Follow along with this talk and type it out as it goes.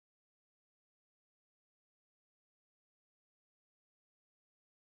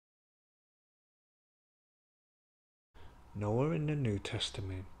Nowhere in the New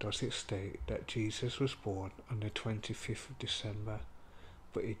Testament does it state that Jesus was born on the 25th of December,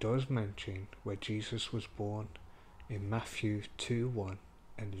 but it does mention where Jesus was born in Matthew 2:1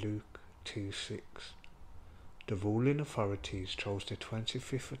 and Luke 2:6. The ruling authorities chose the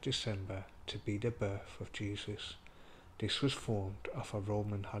 25th of December to be the birth of Jesus. This was formed of a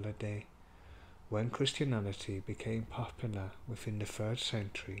Roman holiday. When Christianity became popular within the 3rd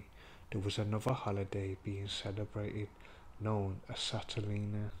century, there was another holiday being celebrated known as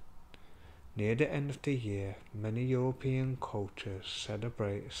Saturnalia. Near the end of the year, many European cultures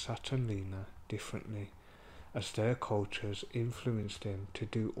celebrate Saturnalia differently, as their cultures influenced them to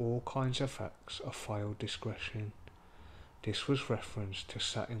do all kinds of acts of vile discretion. This was reference to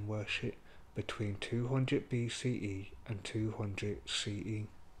Saturn worship between 200 BCE and 200 CE.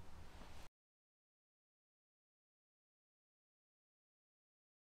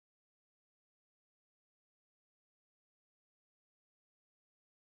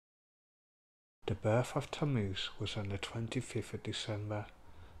 The birth of Tammuz was on the 25th of December.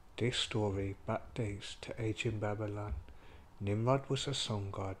 This story backdates to ancient Babylon. Nimrod was a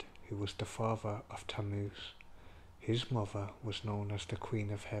sun god who was the father of Tammuz. His mother was known as the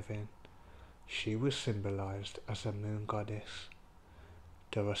Queen of Heaven. She was symbolized as a moon goddess.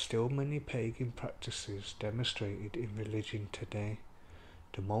 There are still many pagan practices demonstrated in religion today.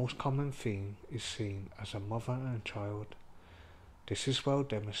 The most common theme is seen as a mother and child. This is well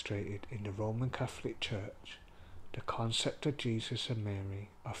demonstrated in the Roman Catholic Church. The concept of Jesus and Mary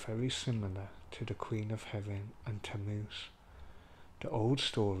are very similar to the Queen of Heaven and Tammuz. The old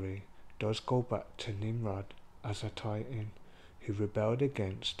story does go back to Nimrod as a titan who rebelled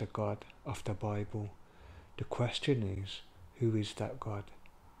against the God of the Bible. The question is, who is that God?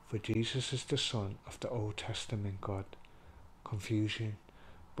 For Jesus is the son of the Old Testament God. Confusion,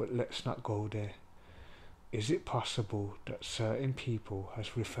 but let's not go there. Is it possible that certain people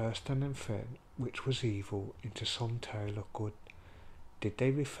has reversed an event which was evil into some tale of good? Did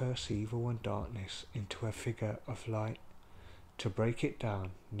they reverse evil and darkness into a figure of light? To break it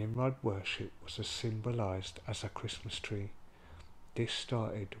down, Nimrod worship was symbolized as a Christmas tree. This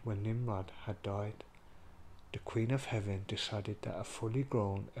started when Nimrod had died. The Queen of Heaven decided that a fully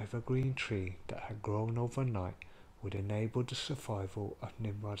grown evergreen tree that had grown overnight would enable the survival of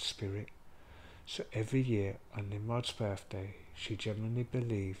Nimrod's spirit. So every year on Nimrod's birthday, she genuinely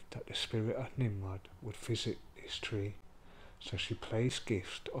believed that the spirit of Nimrod would visit his tree. So she placed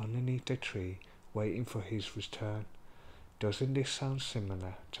gifts underneath the tree, waiting for his return. Doesn't this sound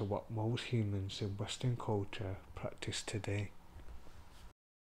similar to what most humans in Western culture practice today?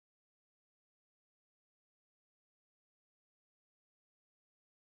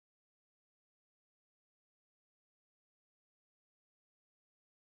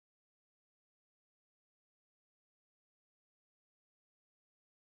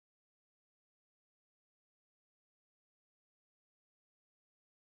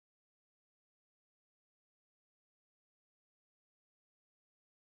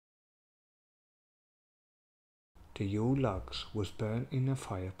 The Yule logs was burnt in a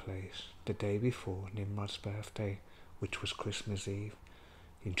fireplace the day before Nimrod's birthday, which was Christmas Eve.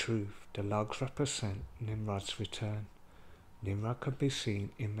 In truth, the logs represent Nimrod's return. Nimrod can be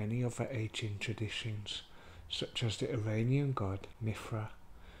seen in many other ancient traditions, such as the Iranian god Mithra,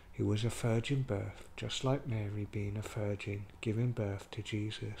 who was a virgin birth, just like Mary being a virgin giving birth to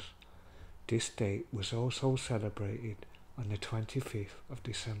Jesus. This date was also celebrated on the 25th of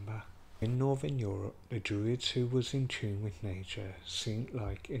December. In Northern Europe, the Druids who was in tune with nature seemed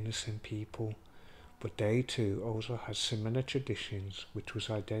like innocent people, but they too also had similar traditions which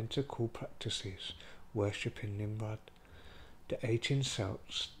was identical practices worshipping Nimrod. The ancient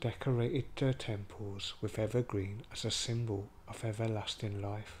Celts decorated their temples with evergreen as a symbol of everlasting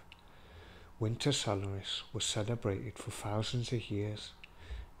life. Winter solstice was celebrated for thousands of years.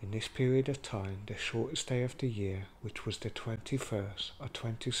 In this period of time, the shortest day of the year, which was the 21st or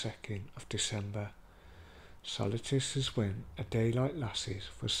 22nd of December. Solstice is when a daylight lasts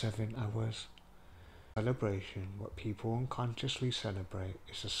for 7 hours. Celebration, what people unconsciously celebrate,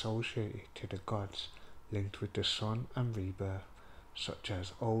 is associated to the gods linked with the sun and rebirth, such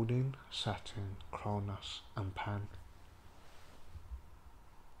as Odin, Saturn, Kronos, and Pan.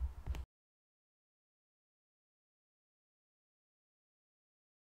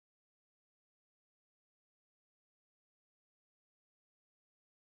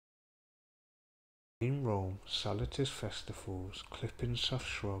 In Rome, solstice festivals, clippings of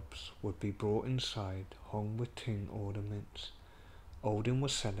shrubs would be brought inside, hung with tin ornaments. Odin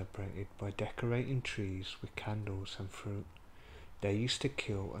was celebrated by decorating trees with candles and fruit. They used to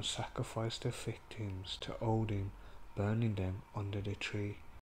kill and sacrifice their victims to Odin burning them under the tree.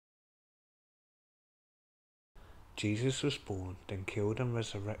 Jesus was born, then killed and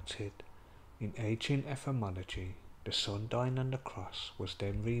resurrected. In ancient etymology, the Son dying on the cross was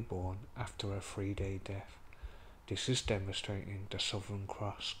then reborn after a 3-day death. This is demonstrating the Southern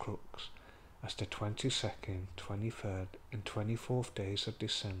Cross crux as the 22nd, 23rd and 24th days of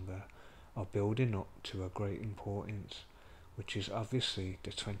December are building up to a great importance, which is obviously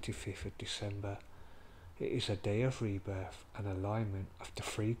the 25th of December. It is a day of rebirth and alignment of the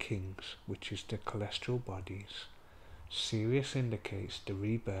three kings, which is the celestial bodies. Sirius indicates the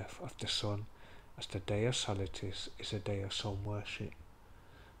rebirth of the sun, as the day of Solitis is a day of sun worship.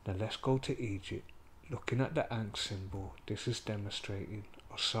 Now let's go to Egypt. Looking at the Ankh symbol, this is demonstrating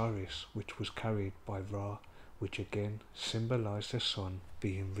Osiris, which was carried by Ra, which again symbolized the sun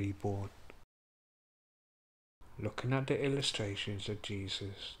being reborn. Looking at the illustrations of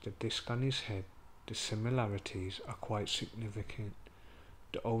Jesus, the disc on his head, the similarities are quite significant.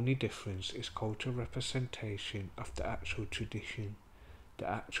 The only difference is cultural representation of the actual tradition. The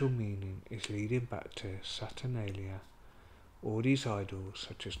actual meaning is leading back to Saturnalia. All these idols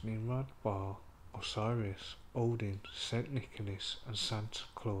such as Nimrod, Baal, Osiris, Odin, St. Nicholas and Santa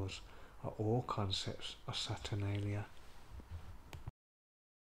Claus are all concepts of Saturnalia.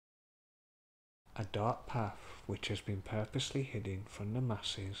 A dark path which has been purposely hidden from the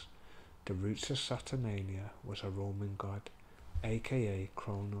masses. The roots of Saturnalia was a Roman god, aka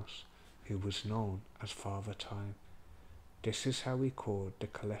Kronos, who was known as Father Time. This is how we called the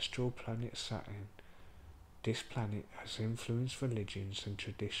celestial planet Saturn. This planet has influenced religions and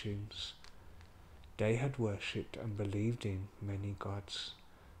traditions. They had worshipped and believed in many gods.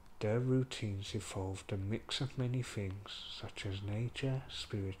 Their routines evolved a mix of many things such as nature,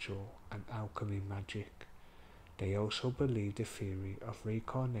 spiritual and alchemy magic. They also believed the theory of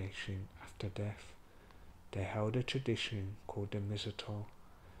reincarnation after death. They held a tradition called the Mizotol.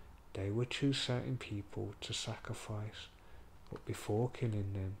 They would choose certain people to sacrifice, but before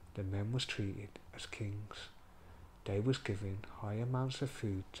killing them, the men was treated as kings. They was given high amounts of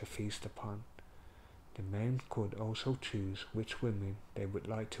food to feast upon. The men could also choose which women they would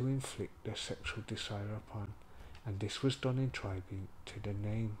like to inflict their sexual desire upon, and this was done in tribute to the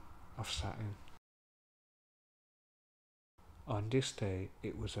name of Saturn. On this day,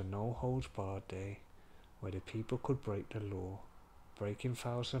 it was a no-holds-barred day, where the people could break the law, breaking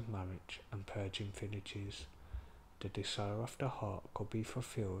vows of marriage and purging villages. The desire of the heart could be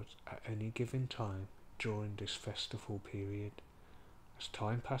fulfilled at any given time during this festival period. As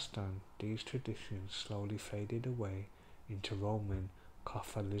time passed on, these traditions slowly faded away into Roman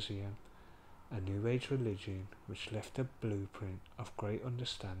Catholicism, a New Age religion which left a blueprint of great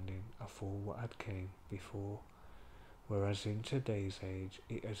understanding of all what had came before. Whereas in today's age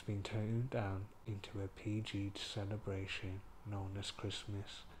it has been toned down into a PG celebration known as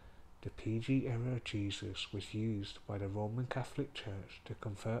Christmas. The PG era of Jesus was used by the Roman Catholic Church to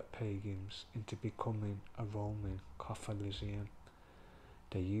convert pagans into becoming a Roman Catholicism.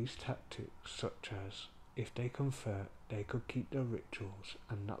 They used tactics such as, if they convert, they could keep their rituals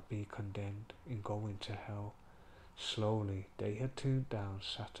and not be condemned in going to hell. Slowly they had tuned down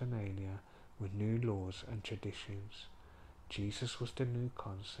Saturnalia with new laws and traditions. Jesus was the new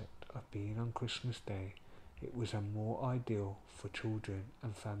concept of being on Christmas Day. It was a more ideal for children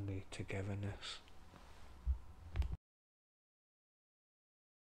and family togetherness.